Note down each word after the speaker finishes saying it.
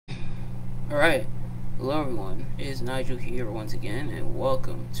Alright, hello everyone, it is Nigel here once again, and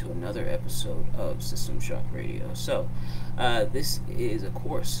welcome to another episode of System Shock Radio. This is, of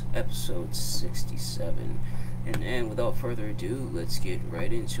course, episode 67, and without further ado, let's get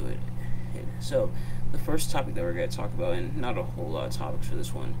right into it. So, the first topic that we're going to talk about, and not a whole lot of topics for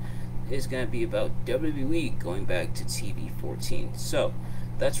this one, is going to be about WWE going back to TV 14. So,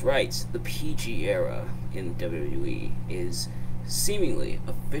 that's right, the PG era in WWE is seemingly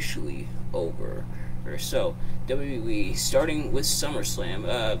officially over. So WWE, starting with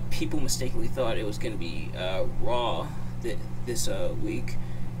SummerSlam, people mistakenly thought it was going to be Raw this week,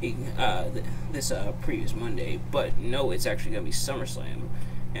 this previous Monday, but no, it's actually going to be SummerSlam,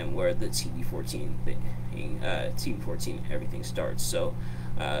 and where the TV14 everything starts. So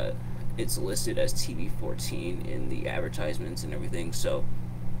it's listed as TV14 in the advertisements and everything. So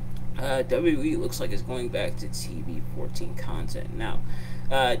WWE looks like it's going back to TV14 content. Now,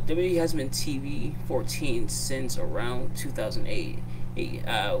 WWE has been TV14 since around 2008,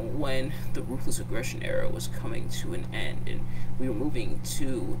 when the Ruthless Aggression era was coming to an end, and we were moving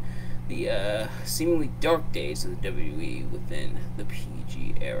to the seemingly dark days of the WWE within the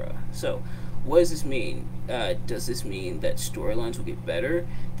PG era. So, what does this mean? Does this mean that storylines will get better?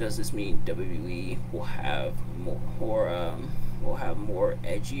 Does this mean WWE will have more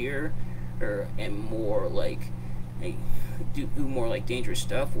edgier, and more like do more like dangerous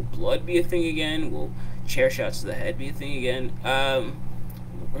stuff? Will blood be a thing again? Will chair shots to the head be a thing again?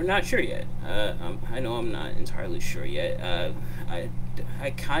 We're not sure yet. I know I'm not entirely sure yet. I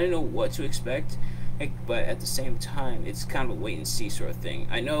kind of know what to expect, but at the same time, it's kind of a wait and see sort of thing.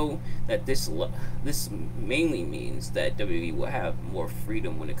 I know that this mainly means that WWE will have more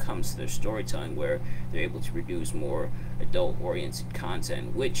freedom when it comes to their storytelling, where they're able to produce more adult-oriented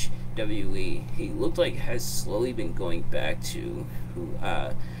content, which WWE looked like has slowly been going back to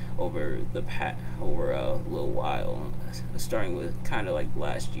over a little while, starting with kind of like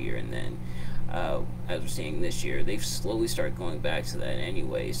last year, and then as we're seeing this year, they've slowly started going back to that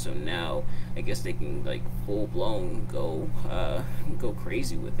anyway. So now I guess they can like full blown go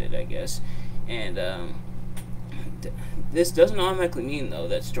crazy with it, I guess. And this doesn't automatically mean though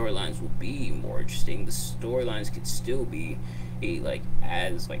that storylines will be more interesting. The storylines could still be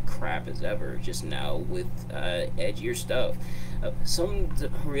as crap as ever, just now with edgier stuff. Some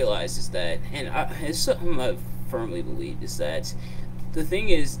realize is that, and it's something I firmly believe, is that the thing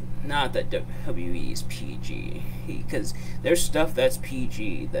is not that WWE is PG, because there's stuff that's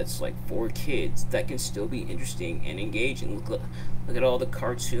PG that's like for kids that can still be interesting and engaging. Look at all the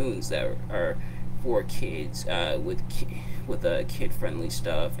cartoons that are for kids, with kid-friendly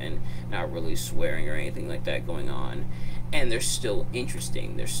stuff and not really swearing or anything like that going on, and they're still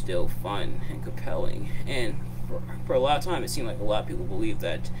interesting, they're still fun and compelling. And for a lot of time, it seemed like a lot of people believe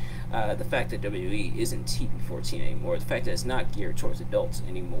that the fact that WWE isn't TV14 anymore, the fact that it's not geared towards adults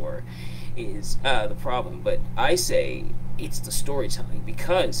anymore, is the problem. But I say it's the storytelling,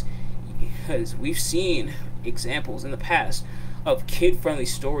 because we've seen examples in the past of kid-friendly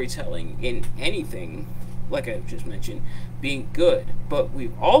storytelling in anything, like I just mentioned, being good. But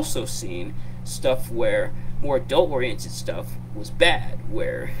we've also seen stuff where more adult-oriented stuff was bad,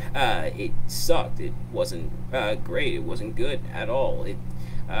 where it sucked, it wasn't great, it wasn't good at all, it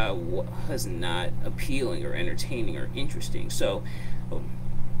was not appealing or entertaining or interesting. So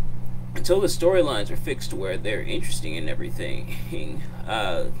until the storylines are fixed to where they're interesting and everything,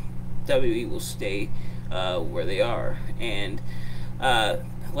 WWE will stay where they are. And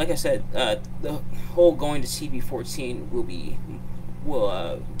like I said, the whole going to TV14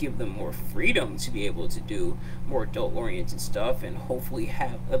 will give them more freedom to be able to do more adult-oriented stuff, and hopefully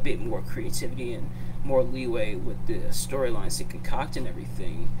have a bit more creativity and more leeway with the storylines they concoct and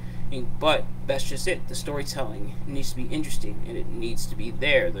everything. But that's just it. The storytelling needs to be interesting, and it needs to be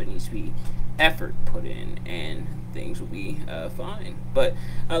there. There needs to be effort put in, and things will be fine. But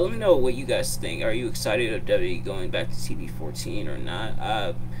let me know what you guys think. Are you excited of WWE going back to TV14 or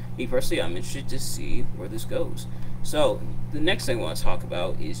not? Me personally, I'm interested to see where this goes. So the next thing I want to talk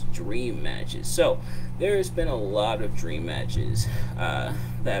about is dream matches. So there's been a lot of dream matches that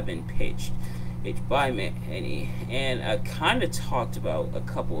have been pitched by many, and I kind of talked about a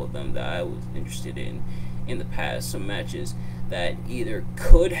couple of them that I was interested in the past. Some matches that either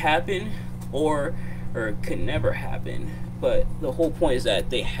could happen or could never happen, but the whole point is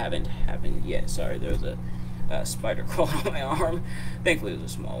that they haven't happened yet. Sorry, there was a spider crawling on my arm. Thankfully it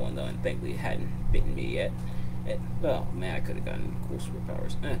was a small one though, and thankfully it hadn't bitten me yet. Well, man, I could have gotten cool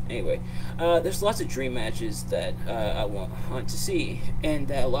superpowers. Anyway, there's lots of dream matches that I want to see, and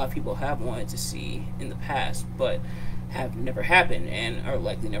that a lot of people have wanted to see in the past, but have never happened and are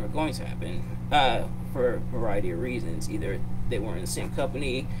likely never going to happen for a variety of reasons. Either they weren't in the same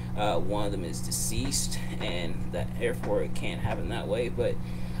company, one of them is deceased, and that therefore it can't happen that way. But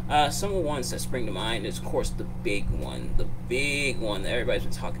some of the ones that spring to mind is, of course, the big one that everybody's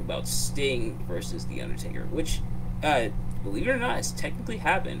been talking about: Sting versus The Undertaker, which, believe it or not, has technically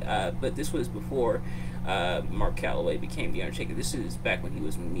happened. But this was before Mark Calloway became The Undertaker. This is back when he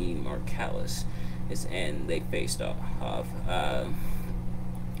was Mean Mark Callis, and they faced off.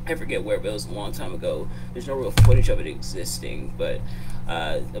 I forget where, but it was a long time ago. There's no real footage of it existing, but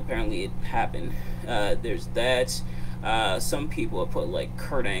apparently it happened. There's that. Some people have put like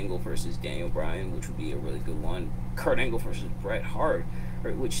Kurt Angle versus Daniel Bryan, which would be a really good one. Kurt Angle versus Bret Hart,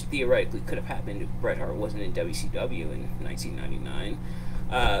 which theoretically could have happened if Bret Hart wasn't in WCW in 1999.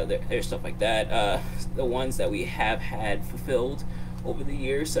 There's stuff like that. The ones that we have had fulfilled over the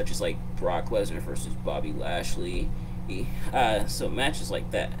years, such as like Brock Lesnar versus Bobby Lashley. So matches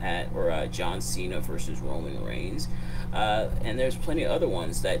like that, or John Cena versus Roman Reigns, and there's plenty of other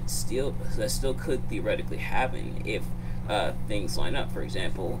ones that still could theoretically happen if things line up. For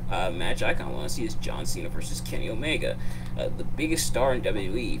example, match icon I want to see is John Cena versus Kenny Omega, the biggest star in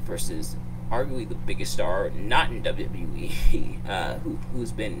WWE versus arguably the biggest star not in WWE,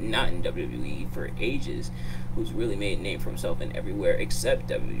 who's been not in WWE for ages, who's really made a name for himself in everywhere except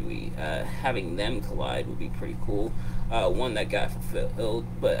WWE. Having them collide would be pretty cool. One that got fulfilled,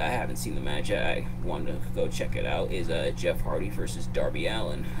 but I haven't seen the match. I wanted to go check it out. Is Jeff Hardy versus Darby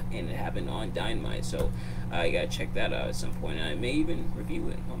Allin, and it happened on Dynamite. So I gotta check that out at some point. And I may even review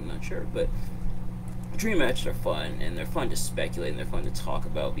it. I'm not sure, but dream matches are fun, and they're fun to speculate, and they're fun to talk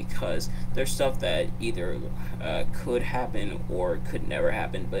about, because there's stuff that either could happen or could never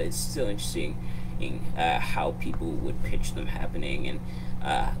happen, but it's still interesting in how people would pitch them happening, and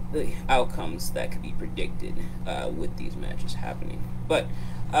the outcomes that could be predicted with these matches happening. But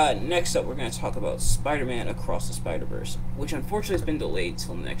next up, we're going to talk about Spider-Man Across the Spider-Verse, which unfortunately has been delayed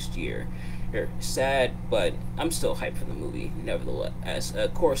till next year. Sad, but I'm still hyped for the movie, nevertheless.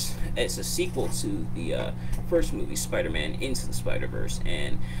 Of course, it's a sequel to the first movie, Spider-Man Into the Spider-Verse,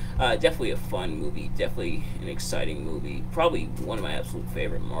 and definitely a fun movie, definitely an exciting movie, probably one of my absolute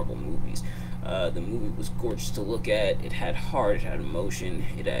favorite Marvel movies. The movie was gorgeous to look at. It had heart, it had emotion,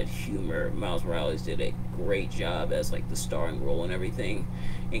 it had humor. Miles Morales did a great job as like the starring role and everything,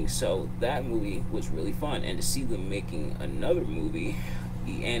 and so that movie was really fun. And to see them making another movie,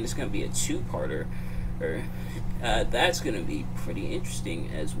 and it's going to be a two-parter, that's going to be pretty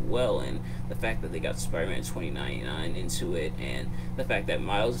interesting as well. And the fact that they got Spider-Man 2099 into it, and the fact that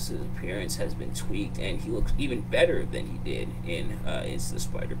Miles' appearance has been tweaked and he looks even better than he did in Into the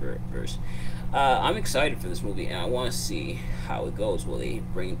Spider-Verse. I'm excited for this movie, and I want to see how it goes. Will they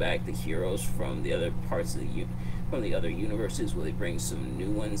bring back the heroes from the other parts of from the other universes? Will they bring some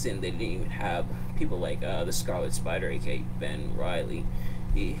new ones in? They didn't even have people like the Scarlet Spider, aka Ben Reilly,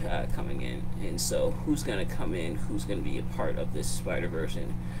 coming in. And so who's going to come in? Who's going to be a part of this Spider-Verse?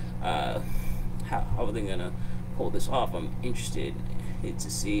 And how are they going to pull this off? I'm interested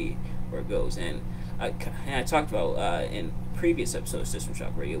to see where it goes. And I talked about in previous episodes of System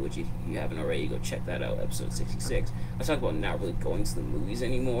Shock Radio, which if you haven't already, go check that out, episode 66. I talked about not really going to the movies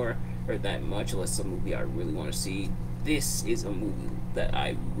anymore, or that much, unless it's a movie I really want to see. This is a movie that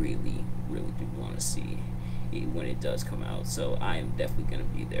I really, really do want to see when it does come out, so I am definitely going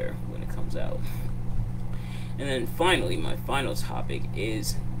to be there when it comes out. And then finally, my final topic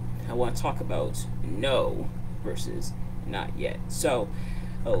is I want to talk about no versus not yet. So,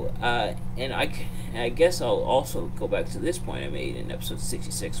 and I guess I'll also go back to this point I made in episode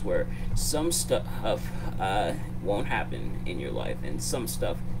 66, where some stuff won't happen in your life, and some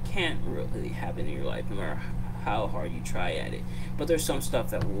stuff can't really happen in your life, no matter how hard you try at it. But there's some stuff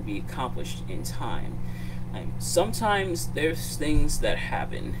that will be accomplished in time. Sometimes there's things that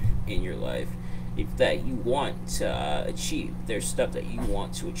happen in your life that you want to achieve. There's stuff that you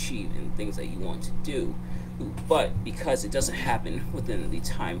want to achieve and things that you want to do, but because it doesn't happen within the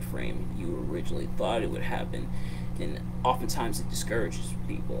time frame you originally thought it would happen, and oftentimes it discourages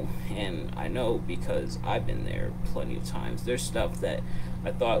people. And I know, because I've been there plenty of times. There's stuff that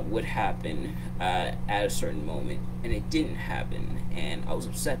I thought would happen at a certain moment, and it didn't happen, and I was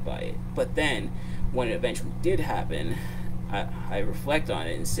upset by it. But then when it eventually did happen, I reflect on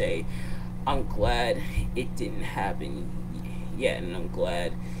it and say, I'm glad it didn't happen yet, and I'm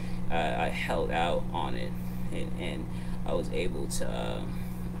glad I held out on it, and I was able to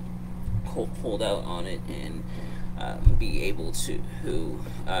hold out on it and be able to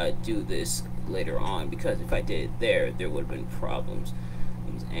do this later on, because if I did it there would have been problems,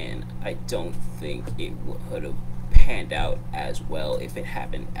 and I don't think it would have panned out as well if it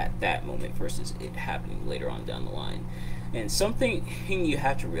happened at that moment versus it happening later on down the line. And something you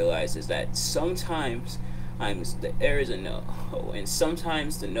have to realize is that sometimes there is a no, and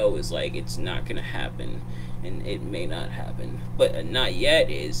sometimes the no is like it's not gonna happen, and it may not happen. But a not yet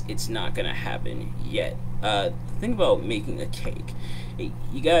is it's not gonna happen yet. Think about making a cake.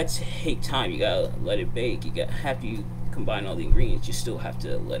 You gotta take time. You gotta let it bake. After you combine all the ingredients, you still have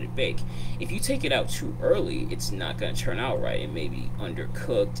to let it bake. If you take it out too early, it's not gonna turn out right. It may be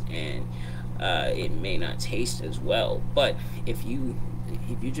undercooked, and it may not taste as well. But if you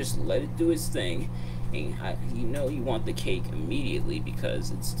just let it do its thing, and you know you want the cake immediately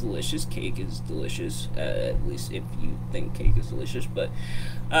because it's delicious. Cake is delicious, at least if you think cake is delicious. But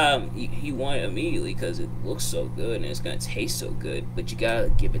you want it immediately because it looks so good and it's gonna taste so good. But you gotta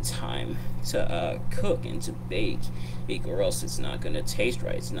give it time to cook and to bake, or else it's not gonna taste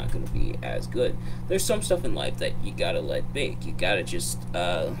right. It's not gonna be as good. There's some stuff in life that you gotta let bake. You gotta just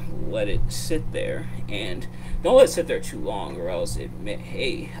let it sit there, and don't let it sit there too long, or else it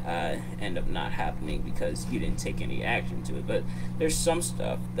may end up not happening because you didn't take any action to it. But there's some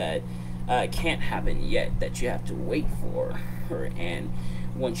stuff that can't happen yet that you have to wait for, and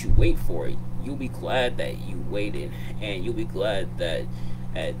once you wait for it, you'll be glad that you waited, and you'll be glad that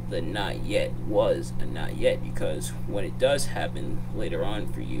the not yet was a not yet, because when it does happen later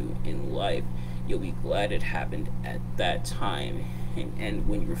on for you in life, you'll be glad it happened at that time. And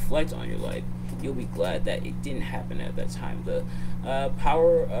when you reflect on your life, you'll be glad that it didn't happen at that time. The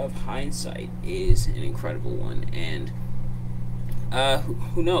power of hindsight is an incredible one, and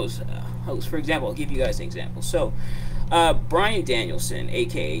who knows? For example, I'll give you guys an example. So, Bryan Danielson,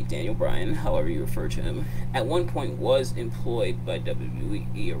 aka Daniel Bryan, however you refer to him, at one point was employed by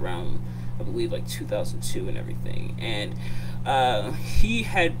WWE around, I believe, like 2002 and everything. And he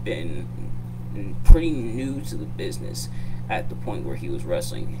had been pretty new to the business at the point where he was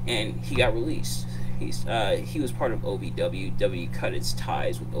wrestling, and he got released. He was part of OVW. W cut its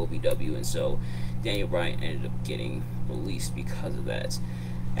ties with OVW, and so Daniel Bryan ended up getting released because of that.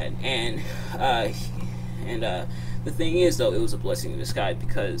 And the thing is, though, it was a blessing in disguise,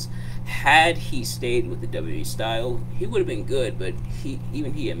 because had he stayed with the WWE style, he would have been good, but he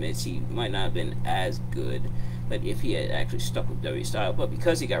admits he might not have been as good. But if he had actually stuck with WWE style, but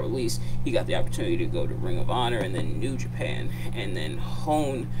because he got released, he got the opportunity to go to Ring of Honor and then New Japan, and then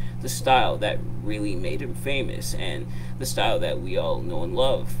hone the style that really made him famous, and the style that we all know and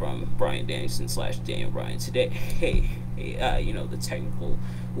love from Bryan Danielson / Daniel Bryan today. You know, the technical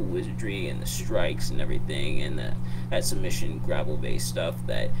wizardry and the strikes and everything, and that submission gravel based stuff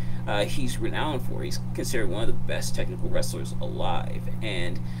that he's renowned for. He's considered one of the best technical wrestlers alive,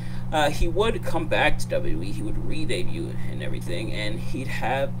 and he would come back to WWE, he would re-debut and everything, and he'd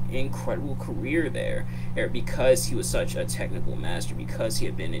have an incredible career there because he was such a technical master, because he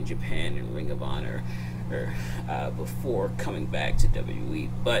had been in Japan and Ring of Honor before coming back to WWE.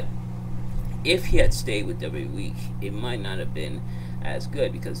 But if he had stayed with WWE, it might not have been as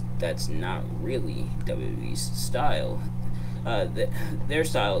good, because that's not really WWE's style. Their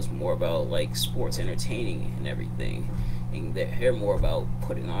style is more about like sports entertaining and everything, and they're more about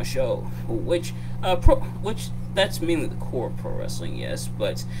putting on a show, which that's mainly the core of pro wrestling, yes.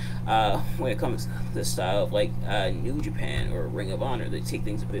 But when it comes to the style of like New Japan or Ring of Honor, they take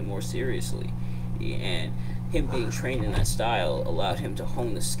things a bit more seriously, and him being trained in that style allowed him to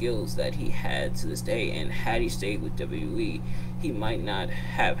hone the skills that he had to this day. And had he stayed with WWE, he might not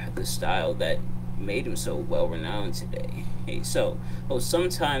have the style that made him so well renowned today. So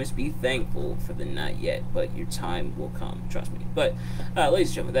sometimes be thankful for the not yet, but your time will come, trust me. But ladies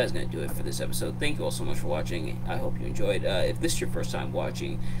and gentlemen, that's going to do it for this episode. Thank you all so much for watching. I hope you enjoyed. If this is your first time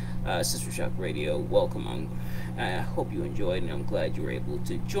watching System Shock Radio, welcome. I hope you enjoyed, and I'm glad you were able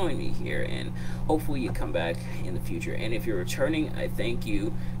to join me here, and hopefully you come back in the future. And if you're returning, I thank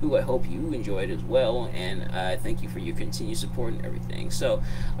you. I hope you enjoyed as well, and thank you for your continued support and everything. So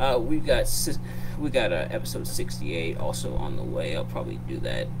we got episode 68 also on the way. I'll probably do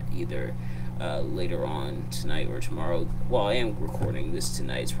that either later on tonight or tomorrow. While I am recording this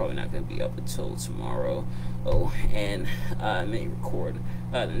tonight, it's probably not going to be up until tomorrow. And I may record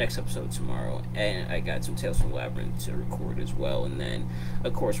the next episode tomorrow, and I got some Tales from the Labyrinth to record as well. And then,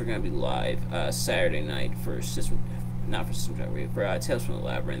 of course, we're going to be live Saturday night for Tales from the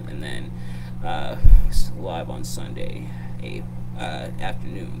Labyrinth, and then live on Sunday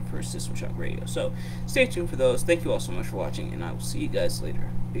afternoon for System Shock Radio. So stay tuned for those. Thank you all so much for watching, and I will see you guys later.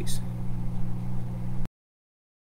 Peace.